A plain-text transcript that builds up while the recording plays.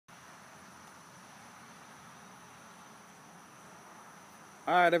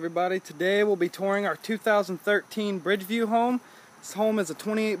Alright everybody, today we'll be touring our 2013 Bridgeview home. This home is a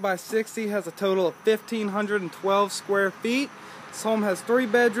 28 by 60, has a total of 1,512 square feet. This home has 3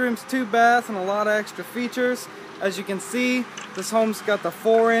 bedrooms, 2 baths, and a lot of extra features. As you can see, this home's got the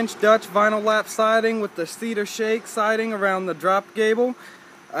 4-inch Dutch vinyl lap siding with the cedar shake siding around the drop gable.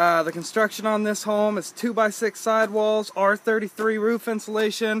 The construction on this home is 2 by 6 sidewalls, R33 roof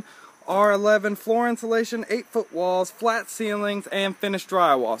insulation, R11 floor insulation, 8-foot walls, flat ceilings, and finished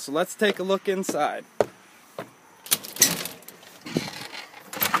drywall. So let's take a look inside.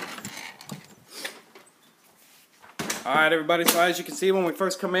 Alright everybody, so as you can see when we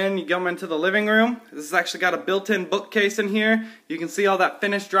first come in, you come into the living room. This has actually got a built-in bookcase in here. You can see all that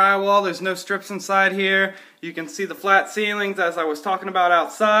finished drywall. There's no strips inside here. You can see the flat ceilings as I was talking about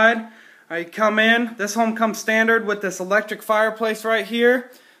outside. You come in, this home comes standard with this electric fireplace right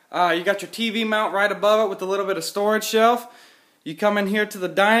here. You got your TV mount right above it with a little bit of storage shelf. You come in here to the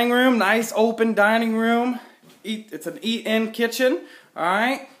dining room, nice open dining room. It's an eat-in kitchen.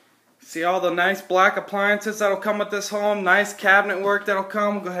 Alright, see all the nice black appliances that'll come with this home, nice cabinet work that'll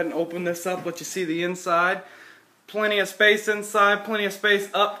come. We'll go ahead and open this up, let you see the inside. Plenty of space inside, plenty of space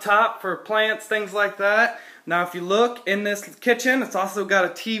up top for plants, things like that. Now if you look in this kitchen, it's also got a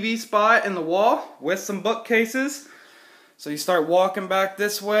TV spot in the wall with some bookcases. So you start walking back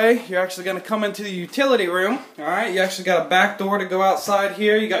this way, you're actually going to come into the utility room. Alright, you actually got a back door to go outside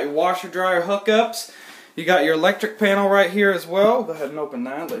here. You got your washer dryer hookups. You got your electric panel right here as well. Go ahead and open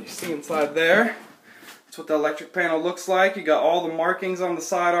that, let you see inside there. That's what the electric panel looks like. You got all the markings on the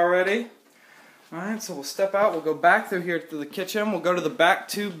side already. Alright, so we'll step out, we'll go back through here to the kitchen. We'll go to the back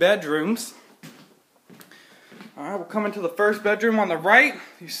 2 bedrooms. Alright, we'll come into the first bedroom on the right.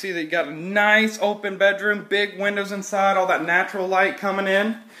 You see that you got a nice open bedroom, big windows inside, all that natural light coming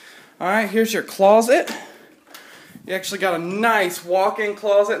in. Alright, here's your closet. You actually got a nice walk-in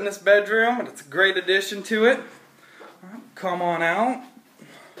closet in this bedroom, and it's a great addition to it. Alright, come on out.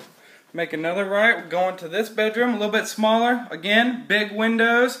 Make another right. We're going to this bedroom, a little bit smaller. Again, big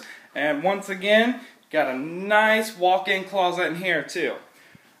windows, and once again, got a nice walk-in closet in here too.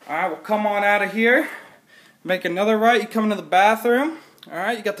 Alright, we'll come on out of here. Make another right, you come into the bathroom.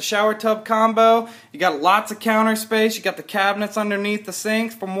 Alright, you got the shower tub combo. You got lots of counter space. You got the cabinets underneath the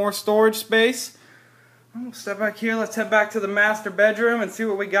sinks for more storage space. We'll step back here, let's head back to the master bedroom and see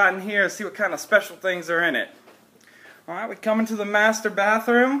what we got in here, see what kind of special things are in it. Alright, we come into the master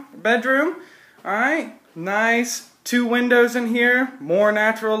bedroom. Alright, nice 2 windows in here, more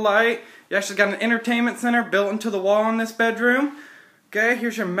natural light. You actually got an entertainment center built into the wall in this bedroom. Okay,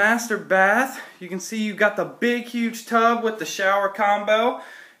 here's your master bath. You can see you got the big huge tub with the shower combo.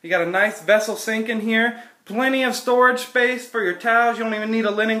 You got a nice vessel sink in here. Plenty of storage space for your towels. You don't even need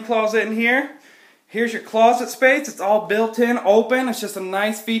a linen closet in here. Here's your closet space. It's all built in, open. It's just a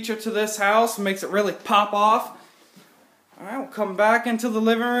nice feature to this house. It makes it really pop off. Alright, we'll come back into the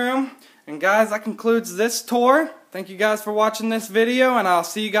living room. And guys, that concludes this tour. Thank you guys for watching this video, and I'll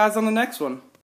see you guys on the next one.